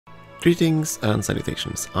Greetings and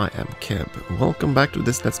salutations, I am Keb. Welcome back to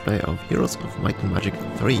this Let's Play of Heroes of Might and Magic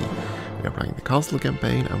 3. We are playing the Castle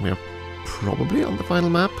campaign and we are probably on the final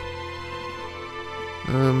map.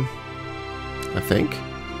 I think.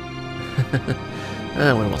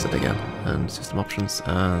 Where was it again? And system options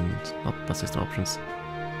and... not system options.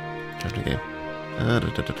 Strategy game.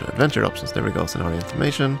 Adventure options, there we go, scenario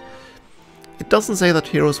information. It doesn't say that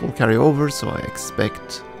heroes will carry over, so I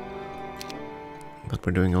expect that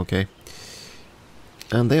we're doing okay.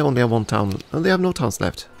 And they only have one town, and they have no towns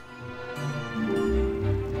left.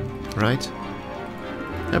 Right?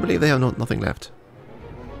 I believe they have nothing left.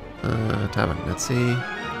 Tavern, let's see.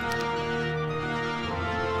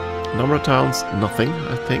 Number of towns, nothing,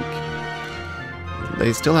 I think.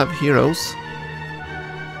 They still have heroes.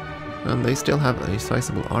 And they still have a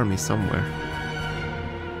sizable army somewhere.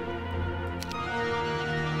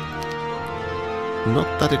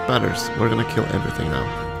 Not that it matters, we're gonna kill everything now.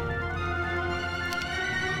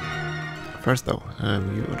 First though,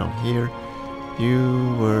 you were down here.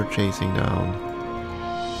 You were chasing down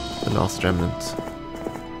the last remnant.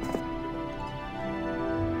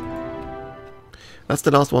 That's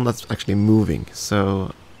the last one that's actually moving,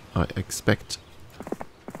 so I expect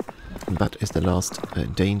that is the last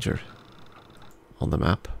danger on the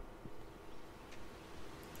map.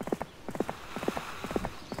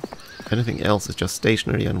 Anything else is just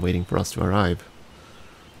stationary and waiting for us to arrive.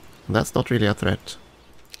 And that's not really a threat.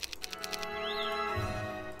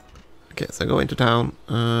 Okay, so go into town.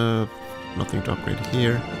 Nothing to upgrade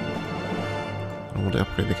here. I want to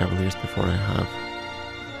upgrade the cavaliers before I have.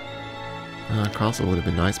 Castle would have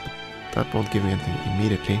been nice, but that won't give me anything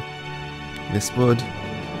immediately. This wood.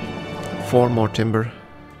 4 more timber.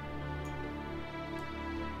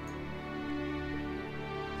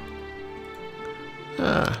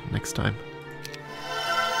 Next time.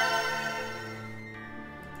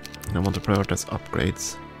 And I want to prioritize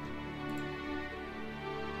upgrades.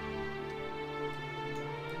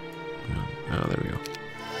 Oh, there we go.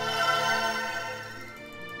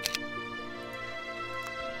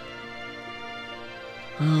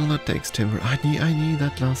 Oh, that takes timber. I need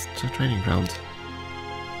that last training ground.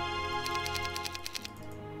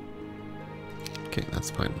 Okay,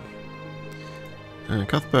 that's fine.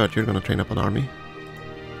 Cuthbert, you're gonna train up an army.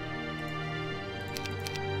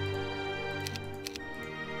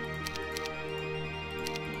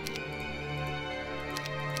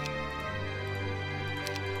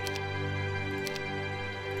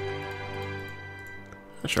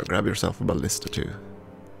 Sure, grab yourself a ballista too.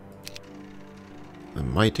 The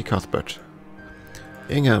mighty Cuthbert.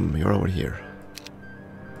 Ingham, you're over here.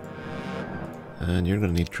 And you're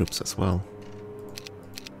gonna need troops as well.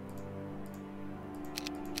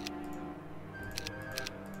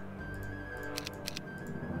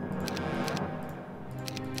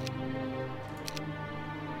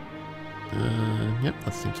 Yep,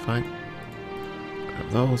 that seems fine. Grab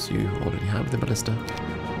those, you already have the ballista.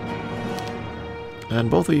 And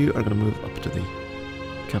both of you are going to move up to the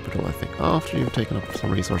capital, I think, after you've taken up some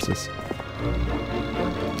resources.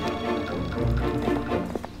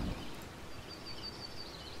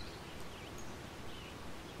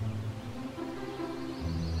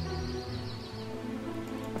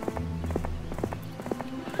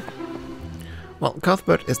 Well,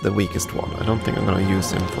 Cuthbert is the weakest one. I don't think I'm going to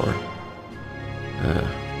use him for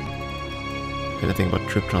anything but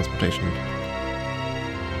troop transportation.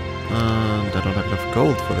 And I don't have enough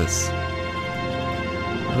gold for this.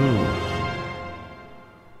 Ooh.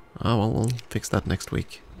 Oh, well, we'll fix that next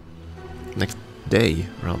week. Next day,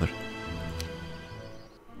 rather.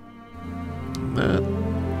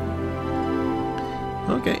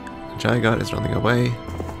 Okay, Jaigar is running away.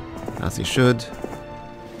 As he should.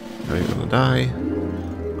 Now you're gonna die.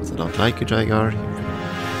 Because I don't like you, Jaigar.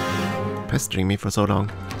 You've been pestering me for so long.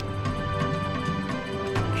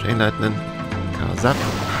 Chain Lightning. Kazap.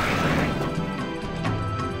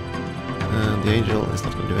 And the angel is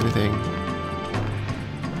not going to do anything.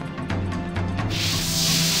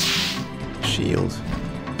 Shield.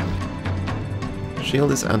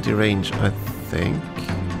 Shield is anti-range, I think.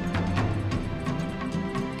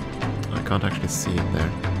 I can't actually see it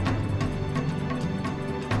there.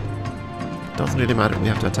 Doesn't really matter, we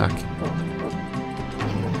have to attack.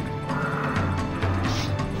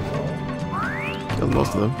 Killed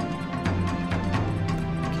most of them.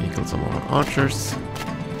 Okay, killed some of our archers.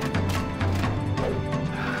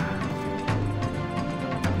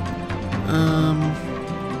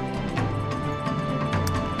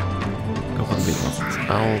 Go for the big ones.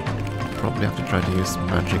 I'll probably have to try to use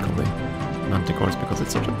magic on the manticores because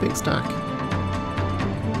it's such a big stack.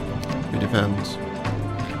 We defend.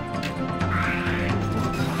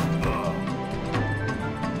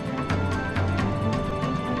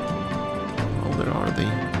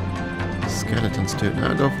 options too.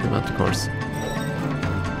 Now go for the manticores.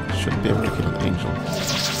 Should be able to kill an angel.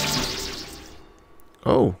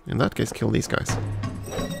 Oh, in that case, kill these guys.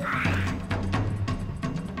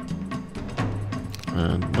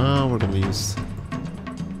 And now we're gonna use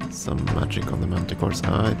some magic on the manticores.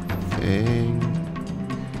 I think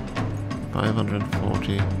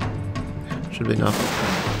 540 should be enough.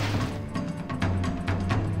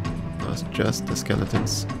 That's just the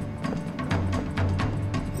skeletons.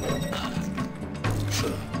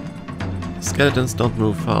 Skeletons don't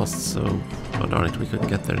move fast, so oh darn it, we couldn't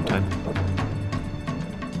get there in time.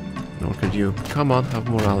 Nor could you. Come on, have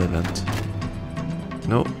morale event.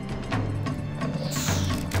 No.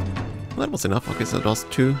 That was enough. Okay, so it was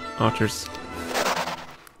 2 archers.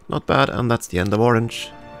 Not bad, and that's the end of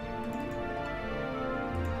orange.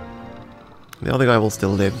 The other guy will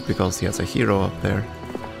still live because he has a hero up there.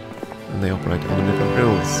 And they operate on different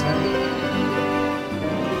rules.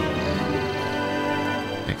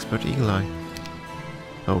 Expert Eagle Eye.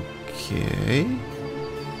 Okay.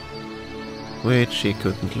 Which she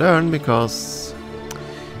couldn't learn because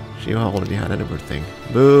she already had everything.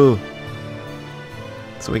 Boo!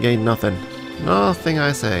 So we gained nothing. Nothing,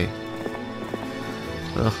 I say.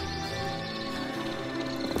 Ugh.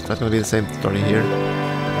 Is that gonna be the same story here?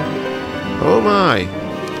 Oh my!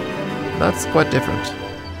 That's quite different.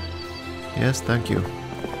 Yes, thank you.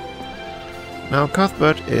 Now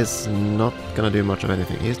Cuthbert is not gonna do much of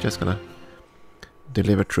anything. He's just gonna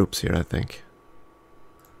deliver troops here, I think.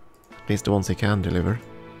 At least the ones he can deliver.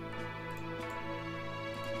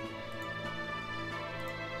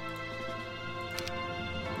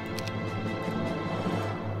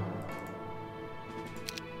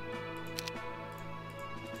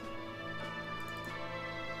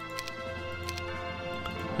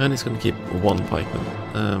 And he's gonna keep 1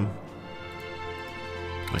 pikeman.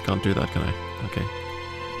 I can't do that, can I? Okay.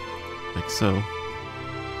 Like so.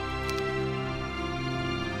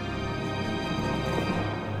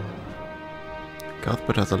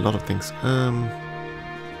 Cuthbert has a lot of things.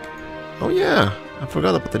 Oh yeah! I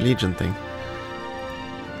forgot about the Legion thing.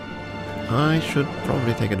 I should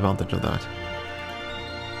probably take advantage of that.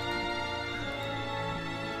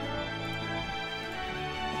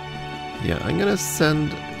 Yeah, I'm gonna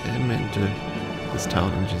send him into this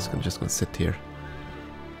town and just gonna sit here.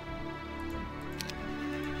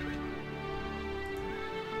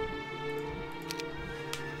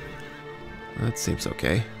 That seems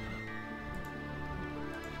okay.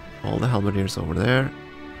 All the halberdiers over there.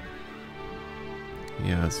 He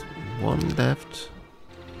has 1 left.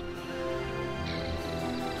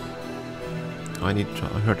 Oh, I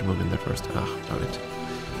heard to move in there first. Ah, darn it.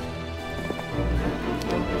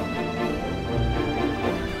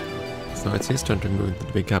 So it's his turn to move into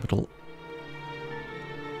the big capital.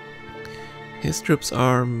 His troops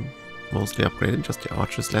are mostly upgraded, just the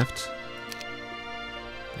archers left.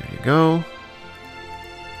 There you go.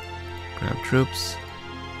 Grab troops.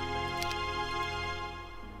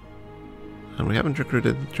 And we haven't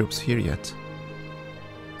recruited troops here yet.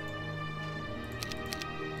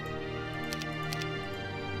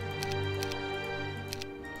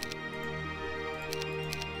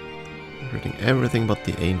 Recruiting everything but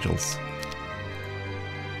the angels.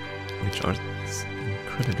 Which are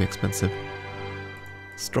incredibly expensive.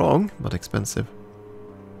 Strong, but expensive.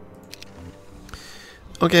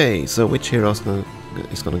 Okay, so which hero is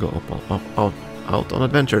gonna go out on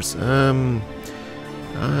adventures?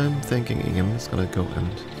 I'm thinking Ingham is gonna go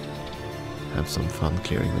and have some fun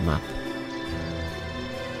clearing the map.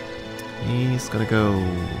 He's gonna go...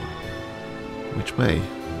 which way?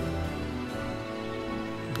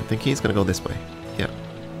 I think he's gonna go this way. Yeah.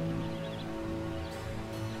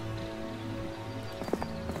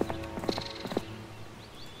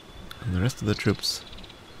 And the rest of the troops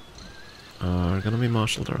are gonna be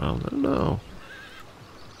marshaled around. I don't know.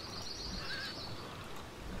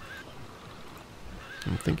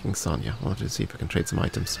 I'm thinking Sonia. I wanted to see if I can trade some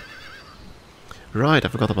items. Right, I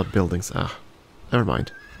forgot about buildings. Ah, never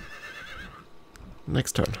mind.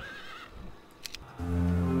 Next turn.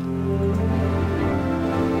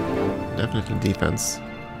 Definitely defense.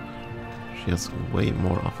 She has way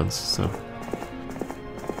more offense, so...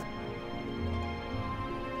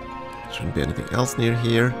 shouldn't be anything else near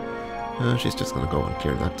here. She's just gonna go and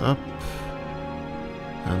clear that up.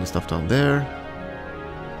 And the stuff down there.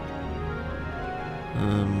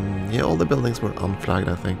 Yeah, all the buildings were unflagged,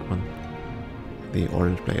 I think, when the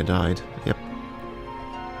orange player died. Yep.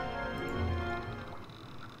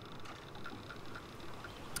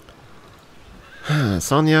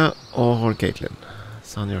 Sonia or Caitlyn?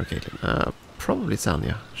 Sonia or Caitlyn? Probably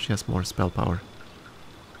Sonia. She has more spell power.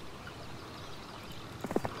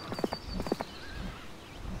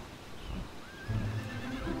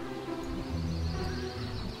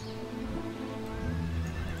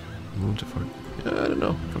 I don't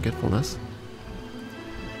know, forgetfulness.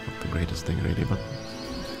 Not the greatest thing really, but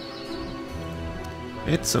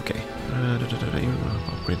it's okay.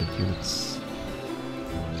 Upgraded units.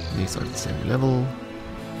 These are the same level.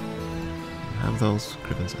 You have those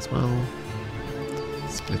griffins as well.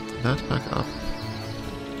 Split that back up.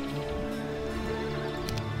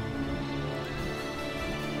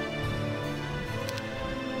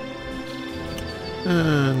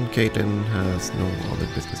 And Caitlin has no other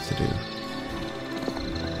business to do.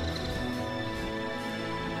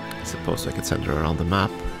 I suppose I could send her around the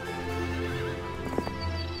map.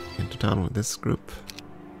 Into town with this group.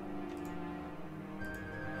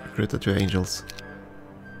 Recruit the 2 angels.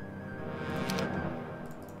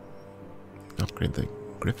 Upgrade the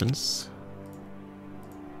griffins.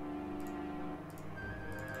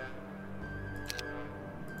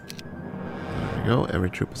 There we go,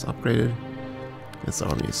 every troop is upgraded. This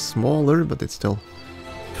army is smaller, but it's still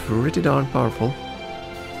pretty darn powerful.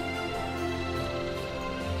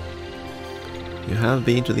 You have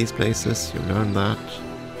been to these places, you've learned that.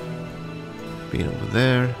 Been over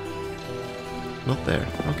there. Not there,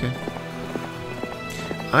 okay.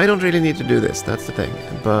 I don't really need to do this, that's the thing,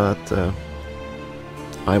 but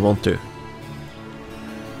I want to.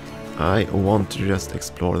 I want to just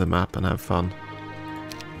explore the map and have fun.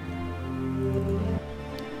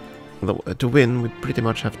 To win, we pretty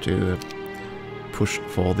much have to push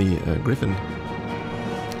for the griffin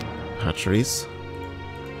hatcheries,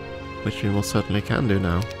 which we most certainly can do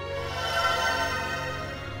now.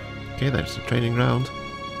 Okay, there's the training ground.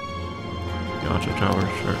 The archer tower,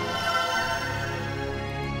 sure.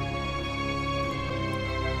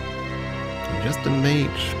 And just a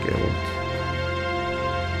mage guild.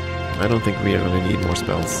 I don't think we are gonna need more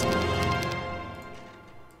spells.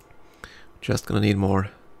 Just gonna need more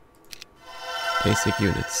basic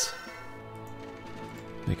units.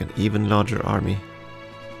 Make an even larger army.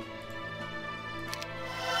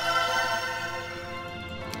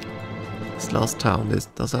 This last town, does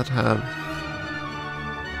that have...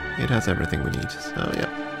 It has everything we need, so yeah.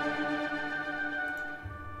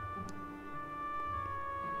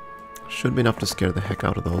 Should be enough to scare the heck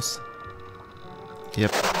out of those.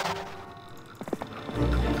 Yep.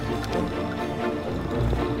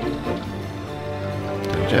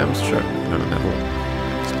 Gems, sure. Learn a level.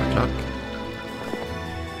 Start luck.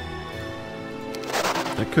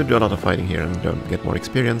 I could do a lot of fighting here and get more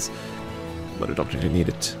experience, but I don't really need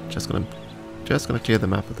it. Just gonna clear the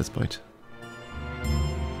map at this point.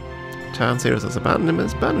 Town Sirius as abandoned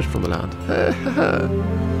is banished from the land.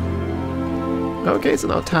 Okay, so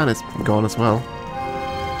now Tan is gone as well.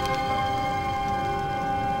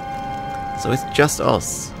 So it's just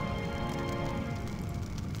us.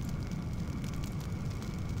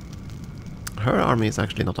 Her army is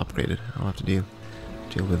actually not upgraded. I'll have to deal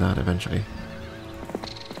with that eventually.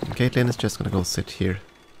 And Caitlin is just gonna go sit here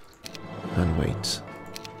and wait.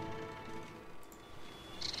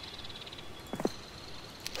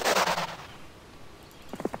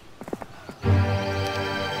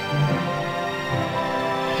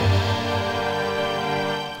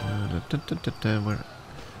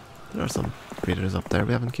 There are some creatures up there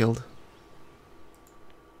we haven't killed.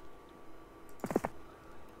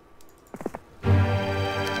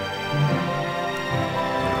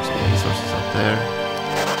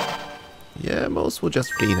 Yeah, most will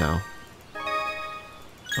just flee now.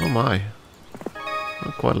 Oh my.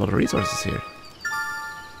 Well, quite a lot of resources here.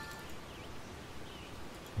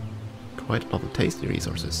 Quite a lot of tasty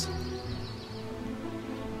resources.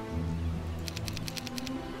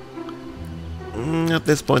 At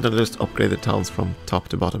this point I'll just upgrade the towns from top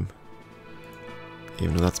to bottom.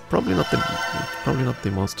 Even though that's probably not the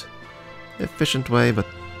most efficient way, but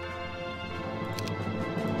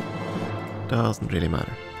doesn't really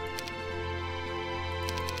matter.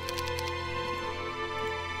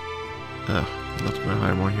 Not gonna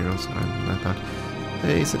hire more heroes or anything like that.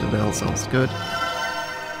 Hey, Citadel sounds good.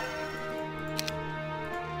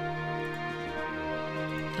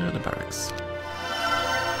 And a barracks.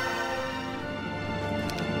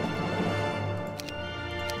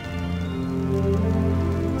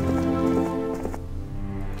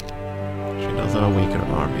 She does have a weaker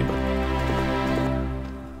army, but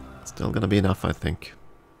still gonna be enough, I think.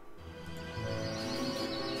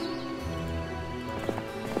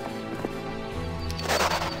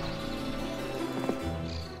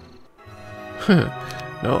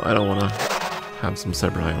 No, I don't want to have some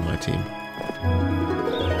Sebrai on my team.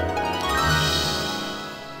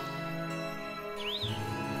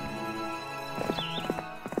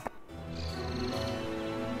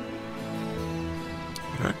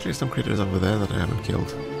 There are actually some critters over there that I haven't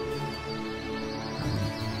killed.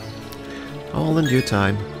 All in due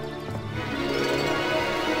time.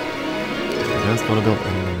 I just want to build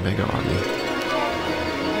a mega army.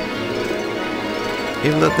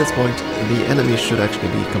 Even at this point, the enemy should actually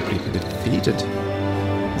be completely defeated.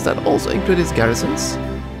 Does that also include his garrisons?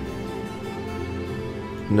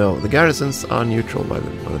 No, the garrisons are neutral by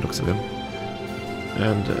the looks of him.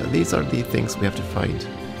 And these are the things we have to find.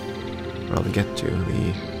 Or rather get to,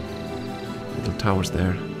 the little towers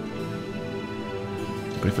there.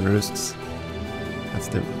 Griffin roosts. That's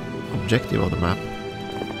the objective of the map.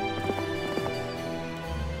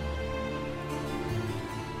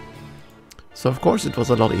 So of course it was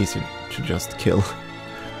a lot easier to just kill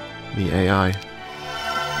the AI.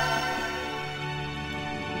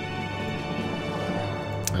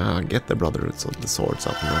 Get the Brotherhoods of the Swords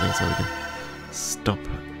up and running so we can stop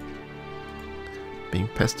being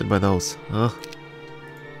pestered by those.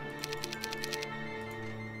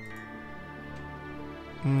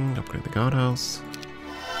 Upgrade the guardhouse.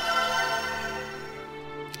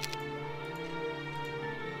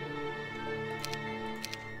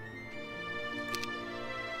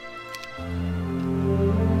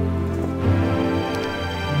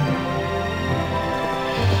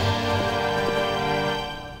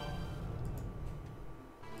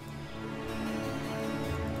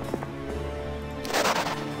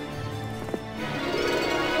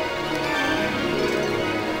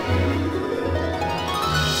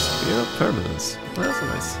 Permanence. Well, that's a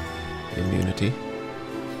nice immunity.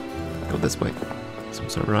 Go this way. Some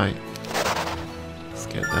sort of right. Let's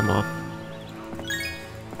get them off.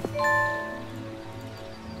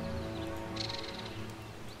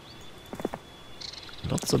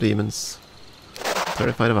 Lots of demons.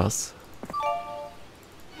 Terrified of us.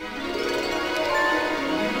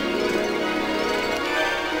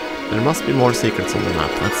 There must be more secrets on the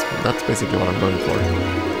map. That's basically what I'm going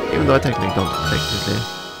for. Even though I technically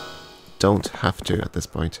don't have to at this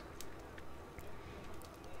point.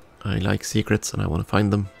 I like secrets and I want to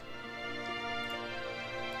find them.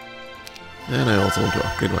 And I also want to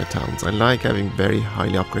upgrade my towns. I like having very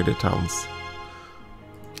highly upgraded towns.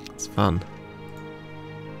 It's fun.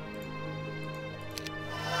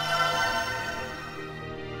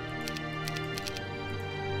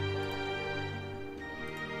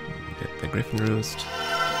 Get the Griffin Roost.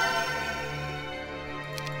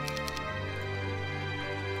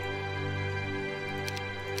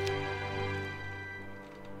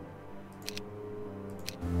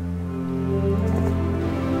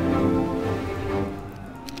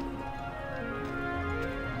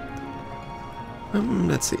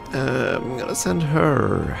 Let's see, I'm gonna send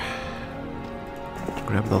her to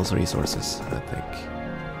grab those resources, I think.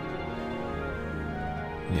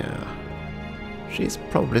 Yeah. She's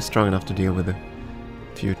probably strong enough to deal with the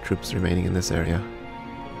few troops remaining in this area.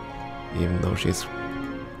 Even though she's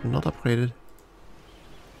not upgraded.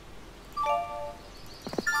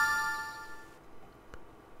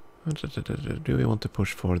 Do we want to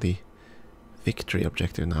push for the victory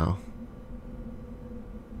objective now?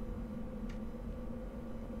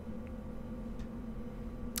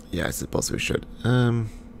 Yeah, I suppose we should.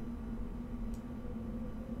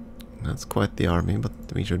 That's quite the army, but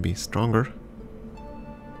we should be stronger.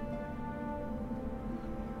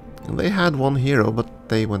 And they had one hero, but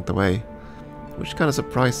they went away, which kind of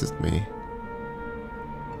surprises me.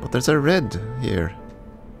 But there's a red here.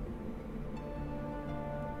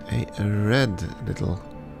 A red little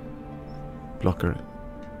blocker.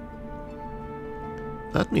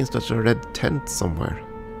 That means there's a red tent somewhere.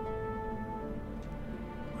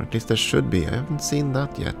 Or at least there should be. I haven't seen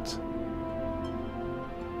that yet.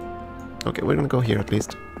 Okay, we're gonna go here at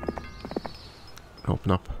least.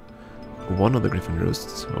 Open up one of the Griffin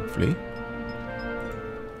Roosts, hopefully.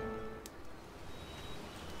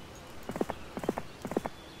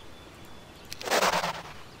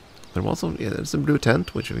 There was there's a blue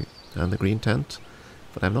tent, and the green tent,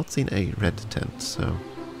 but I've not seen a red tent, so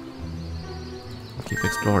we'll keep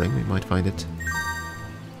exploring. We might find it.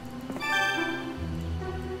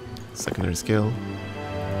 Secondary skill.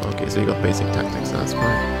 Okay, so you got basic tactics, that's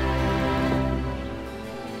fine.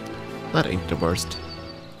 That ain't the worst.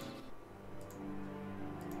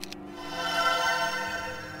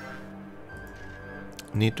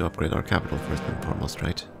 Need to upgrade our capital first and foremost,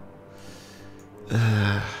 right?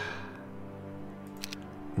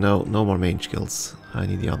 No more mage skills. I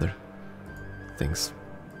need the other things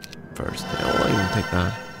first. Yeah, I'll even take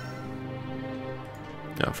that.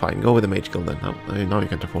 Yeah, fine. Go with the mage skill then. Now you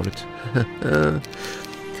can't afford it.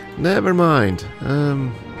 Never mind.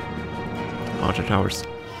 Archer towers.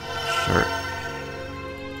 Sure.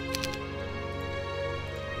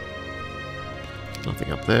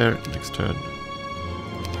 Nothing up there. Next turn.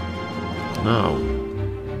 So now,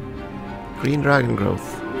 green dragon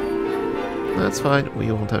growth. That's fine,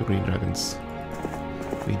 we won't have green dragons.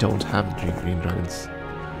 We don't have green dragons.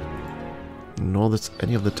 Nor there's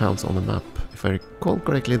any of the towns on the map. If I recall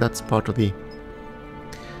correctly, that's part of the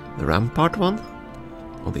Rampart one?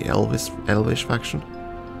 Or the Elvish faction?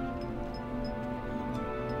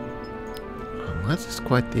 That is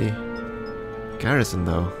quite the garrison,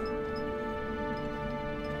 though.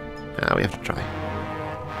 Ah, we have to try.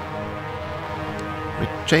 With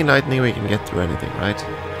chain lightning we can get through anything, right?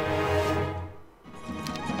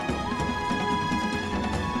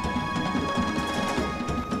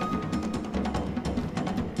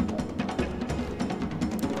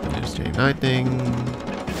 There's chain lightning.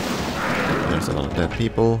 There's a lot of dead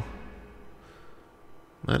people.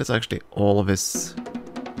 That is actually all of his...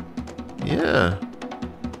 Yeah.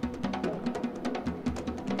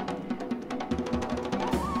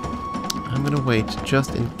 I'm gonna wait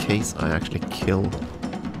just in case I actually kill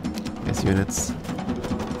his units.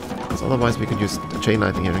 Because otherwise we could use the chain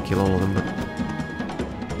lightning here and kill all of them, but...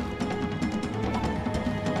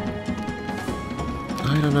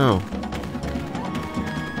 I don't know.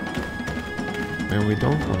 Maybe we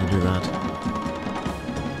don't want to do that.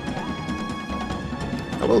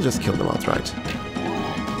 I will just kill them outright.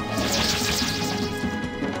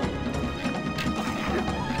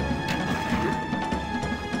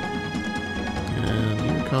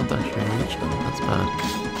 Can't actually reach them, that's bad.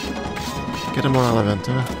 Get a morale event,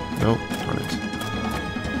 huh? Nope, darn it.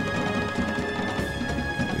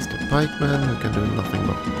 At least the pikemen, who can do nothing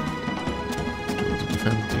but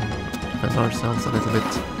defend ourselves a little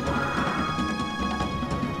bit.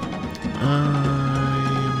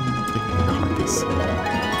 I'm thinking the harpies.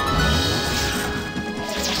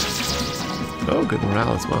 Oh, good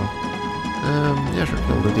morale as well. Yeah, sure,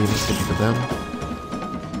 kill the demons, get rid of them.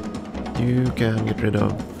 You can get rid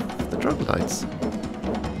of the troglodytes.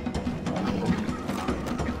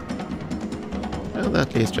 And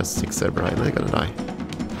that leaves just 6 zebra and they're gonna die.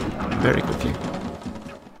 Very quickly.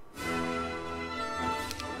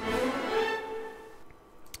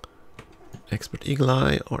 Expert Eagle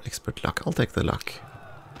Eye or Expert Luck? I'll take the luck.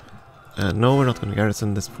 No, we're not gonna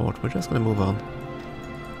garrison this fort, we're just gonna move on.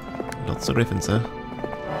 Lots of griffins, huh?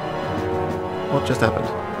 What just happened?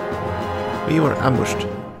 We were ambushed.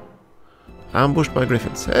 Ambushed by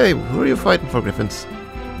griffins. Hey, who are you fighting for, griffins?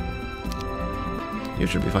 You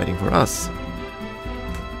should be fighting for us.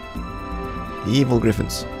 Evil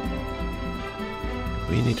griffins.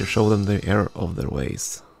 We need to show them the error of their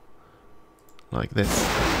ways. Like this.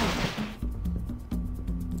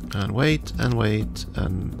 And wait,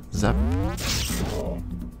 and zap.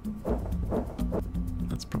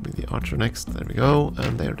 That's probably the archer next. There we go,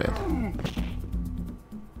 and they're dead.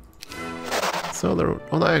 So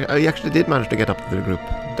I actually did manage to get up to the group,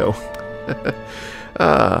 though.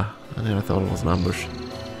 And I thought it was an ambush.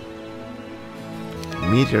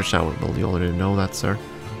 Meteor shower. Well, you already know that, sir.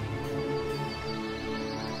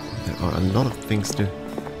 There are a lot of things to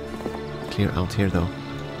clear out here, though.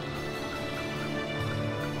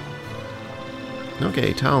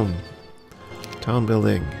 Okay, town. Town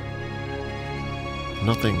building.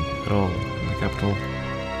 Nothing at all in the capital.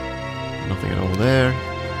 Nothing at all there.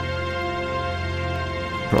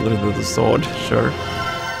 Brother with the sword, sure. I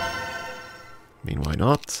mean, why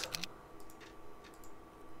not?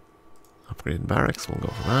 Upgraded barracks, we'll go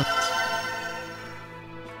for that.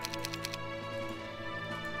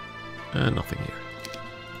 And nothing here.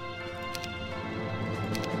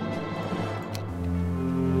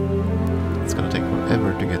 It's gonna take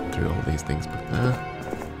forever to get through all these things, but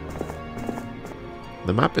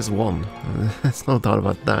the map is won. There's no doubt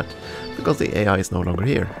about that, because the AI is no longer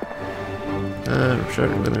here. Sure,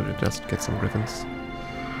 I'm gonna just get some griffins.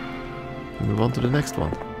 Move on to the next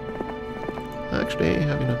one. Actually,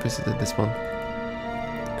 have you not visited this one?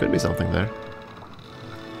 Could be something there.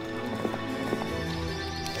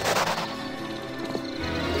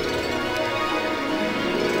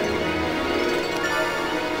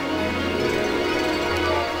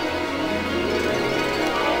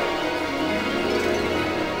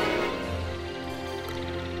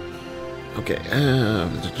 Okay,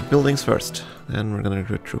 buildings first, then we're gonna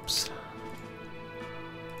recruit troops.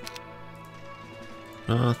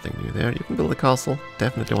 Nothing new there. You can build a castle,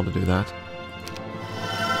 definitely want to do that.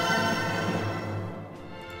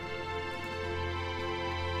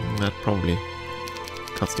 And that probably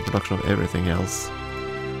cuts the production of everything else.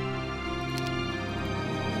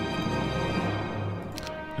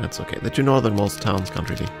 That's okay. The two northernmost towns can't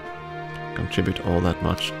really contribute all that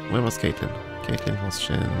much. Where was Caitlin? Caitlin was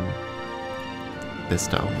in this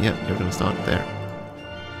town. Yeah, you're gonna start there.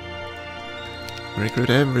 Recruit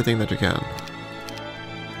everything that you can.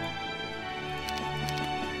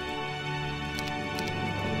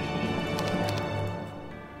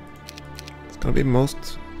 It's gonna be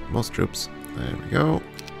most troops. There we go.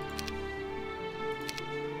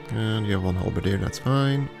 And you have one halberdier, that's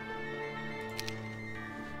fine.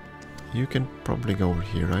 You can probably go over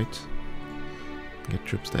here, right? Get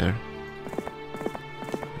troops there.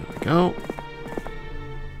 There we go.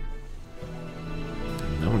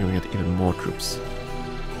 Now we're gonna get even more troops.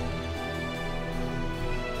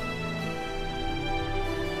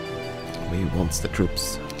 We want the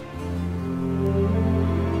troops.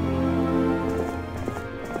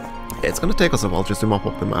 It's gonna take us a while just to mop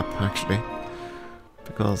up the map, actually.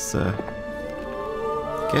 Because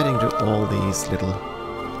getting to all these little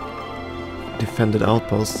defended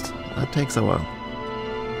outposts, that takes a while.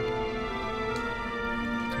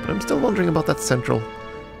 But I'm still wondering about that central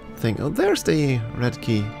thing. Oh, there's the red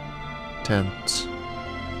key tent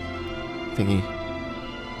thingy.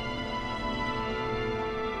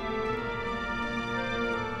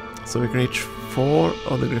 So we can reach 4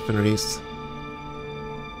 of the griffineries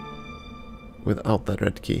without that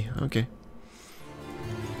red key. Okay.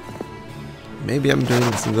 Maybe I'm doing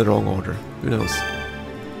this in the wrong order. Who knows?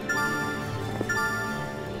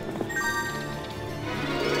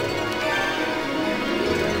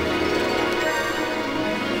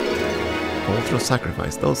 Ultra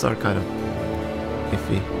sacrifice. Those are kind of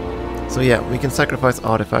iffy. So yeah, we can sacrifice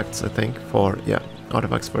artifacts, I think, for... yeah,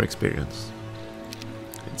 artifacts for experience.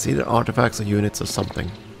 It's either artifacts or units or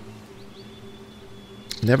something.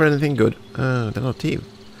 Never anything good. They're not thieves.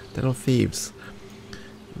 They're not thieves.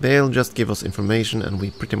 They'll just give us information and we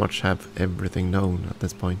pretty much have everything known at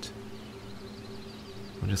this point.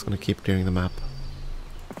 I'm just gonna keep clearing the map.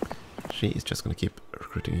 She is just gonna keep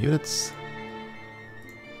recruiting units.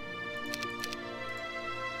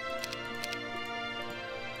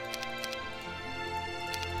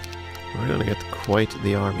 We're gonna get quite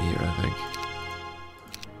the army here, I think.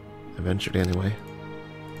 Eventually, anyway.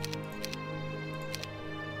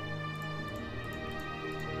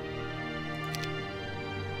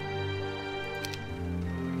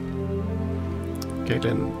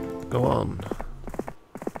 Caitlin, go on.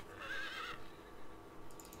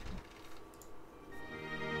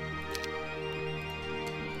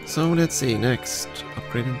 So let's see, next,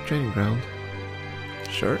 upgraded training ground.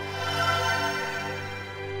 Sure.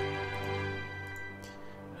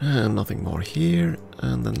 And nothing more here,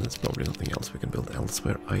 and then there's probably nothing else we can build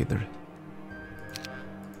elsewhere either.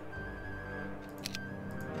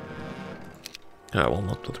 Well,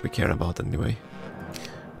 not what we care about anyway.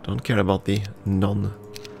 Don't care about the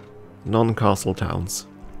non-castle towns.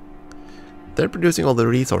 They're producing all the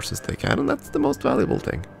resources they can, and that's the most valuable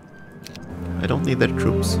thing. I don't need their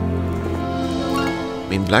troops. I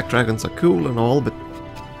mean, black dragons are cool and all, but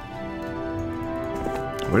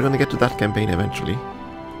we're gonna get to that campaign eventually.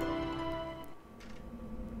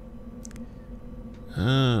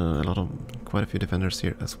 Quite a few defenders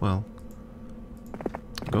here as well.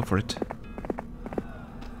 Go for it.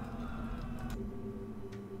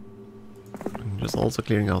 I'm just also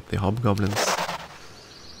clearing out the hobgoblins.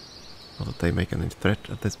 Not that they make any threat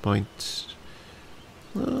at this point.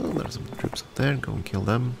 Well, there are some troops up there. Go and kill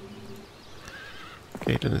them.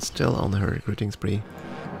 Caitlin is still on her recruiting spree.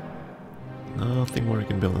 Nothing more you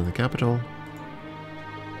can build in the capital.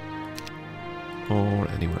 Or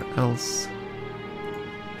anywhere else.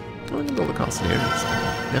 Oh, I can build a castle here. Let's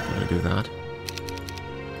definitely do that.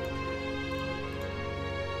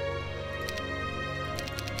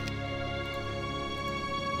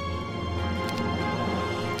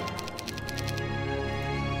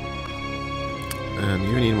 And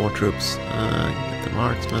you need more troops. Get the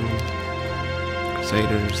marksmen,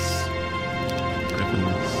 crusaders,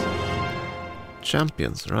 griffins,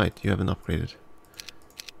 champions. Right, you have an upgraded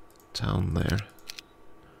town there.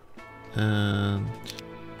 And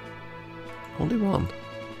only one.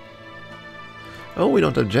 Oh, we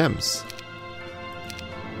don't have gems.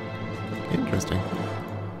 Interesting.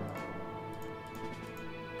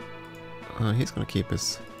 He's gonna keep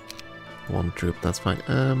his one troop, that's fine.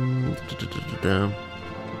 Do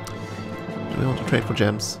we want to trade for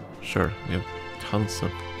gems? Sure, we have tons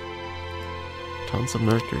of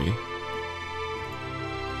mercury.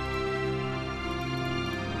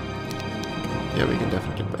 Yeah, we can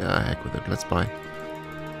definitely buy. Heck with it, let's buy.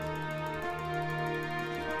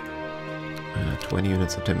 20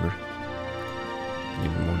 units of timber. And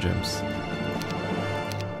even more gems.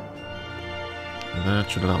 And that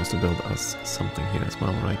should allow us to build us something here as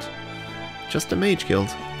well, right? Just a mage guild?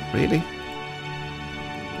 Really?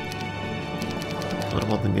 What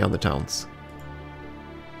about in the other towns?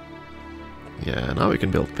 Yeah, now we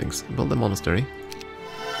can build things. Build a monastery.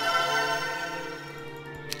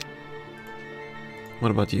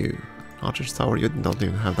 What about you? Archer's Tower, you don't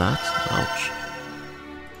even have that. Ouch.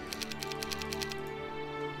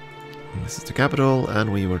 This is the capital,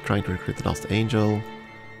 and we were trying to recruit the Lost Angel.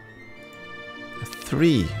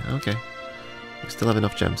 3, okay. We still have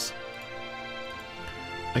enough gems.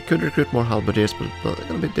 I could recruit more halberdiers, but it's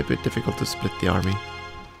gonna be a bit difficult to split the army.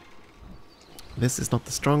 This is not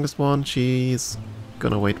the strongest one. She's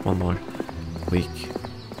gonna wait one more week.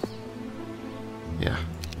 Yeah.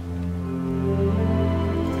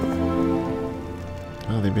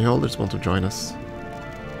 Oh, the Beholders want to join us.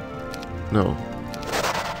 No.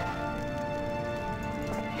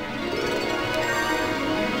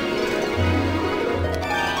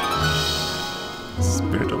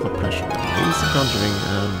 Spirit of Oppression. Easy Conjuring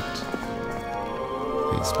and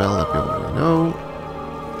a spell that we already know.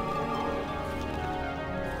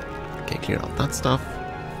 Okay, clear out that stuff.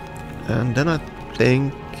 And then I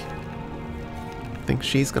think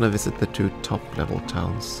she's gonna visit the 2 top level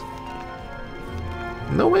towns.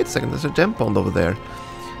 No, wait a second, there's a gem pond over there.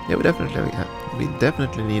 Yeah, we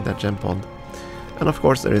definitely need that gem pond. And of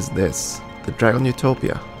course there is this, the Dragon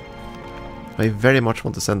Utopia. I very much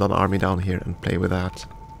want to send an army down here and play with that.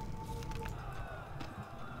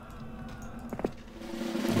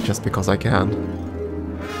 Just because I can.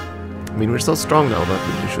 I mean, we're so strong now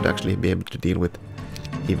that we should actually be able to deal with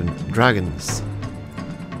even dragons.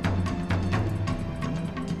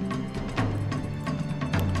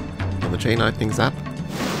 And the Chain Lightning Zap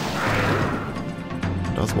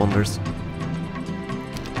does wonders.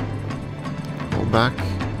 Hold back.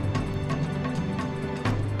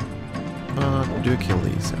 But do kill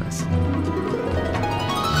these guys.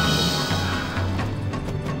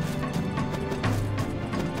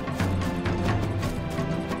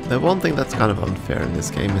 The one thing that's kind of unfair in this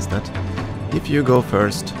game is that if you go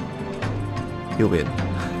first, you win.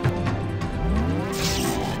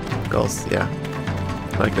 Because, yeah,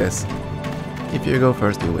 like this. If you go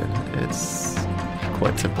first, you win. It's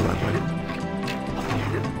quite simple that way.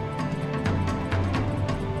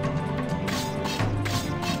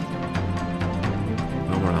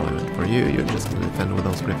 No more element for you, you're just going to defend with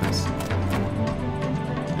those griffins.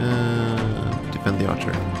 Defend the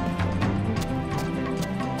archer.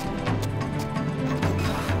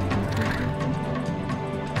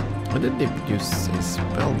 I didn't use a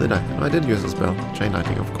spell, did I? No, I did use a spell. Chain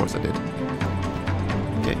Lightning, of course I did.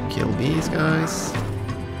 Okay, kill these guys.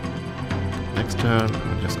 Next turn,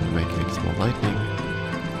 I'm just gonna make it small lightning.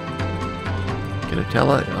 Can you tell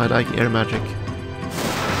I like air magic?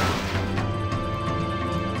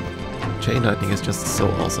 Chain Lightning is just so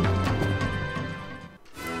awesome.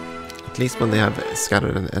 At least when they have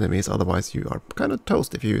scattered enemies, otherwise you are kind of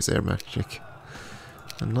toast if you use air magic.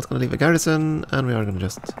 I'm not gonna leave a garrison, and we are gonna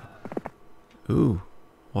just... Ooh,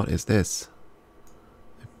 what is this?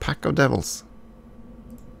 A pack of devils.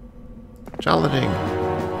 Challenging.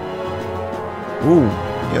 Ooh,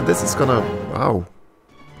 yeah, this is gonna... Wow.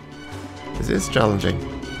 This is challenging.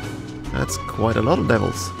 That's quite a lot of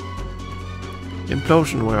devils.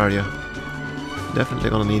 Implosion, where are you? Definitely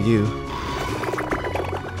gonna need you.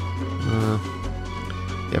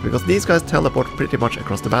 Yeah, because these guys teleport pretty much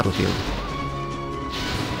across the battlefield.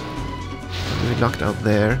 We locked out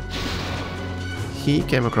there. He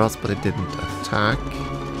came across, but it didn't attack.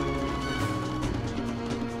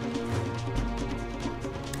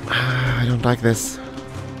 I don't like this.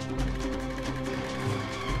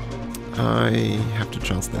 I have to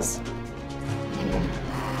trust this.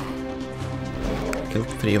 Killed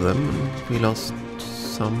 3 of them. We lost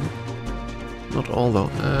some. Not all though.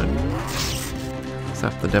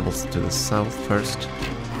 Zap the devils to the south first.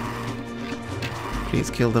 Please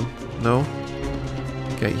kill them. No?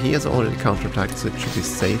 Okay, he has already counterattacked, so it should be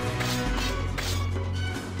safe.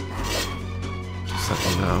 Zap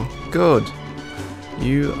him now. Good!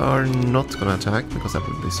 You are not gonna attack, because that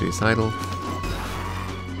would be suicidal.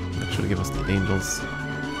 That should give us the angels.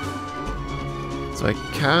 So I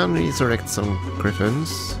can resurrect some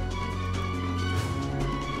griffins.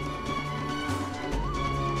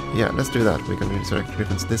 Yeah, let's do that. We can resurrect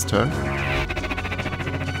griffins this turn.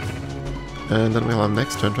 And then we'll have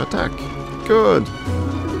next turn to attack. Good!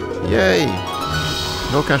 Yay!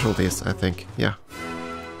 No casualties, I think. Yeah.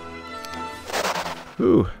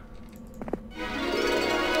 Ooh.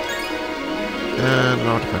 And an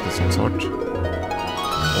artifact of some sort.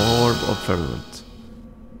 Orb of Firmament.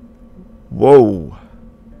 Whoa!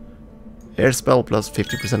 Air spell plus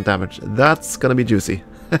 50% damage. That's gonna be juicy.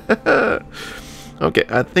 Okay,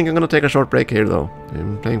 I think I'm gonna take a short break here though. I've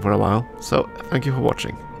been playing for a while. So, thank you for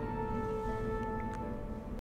watching.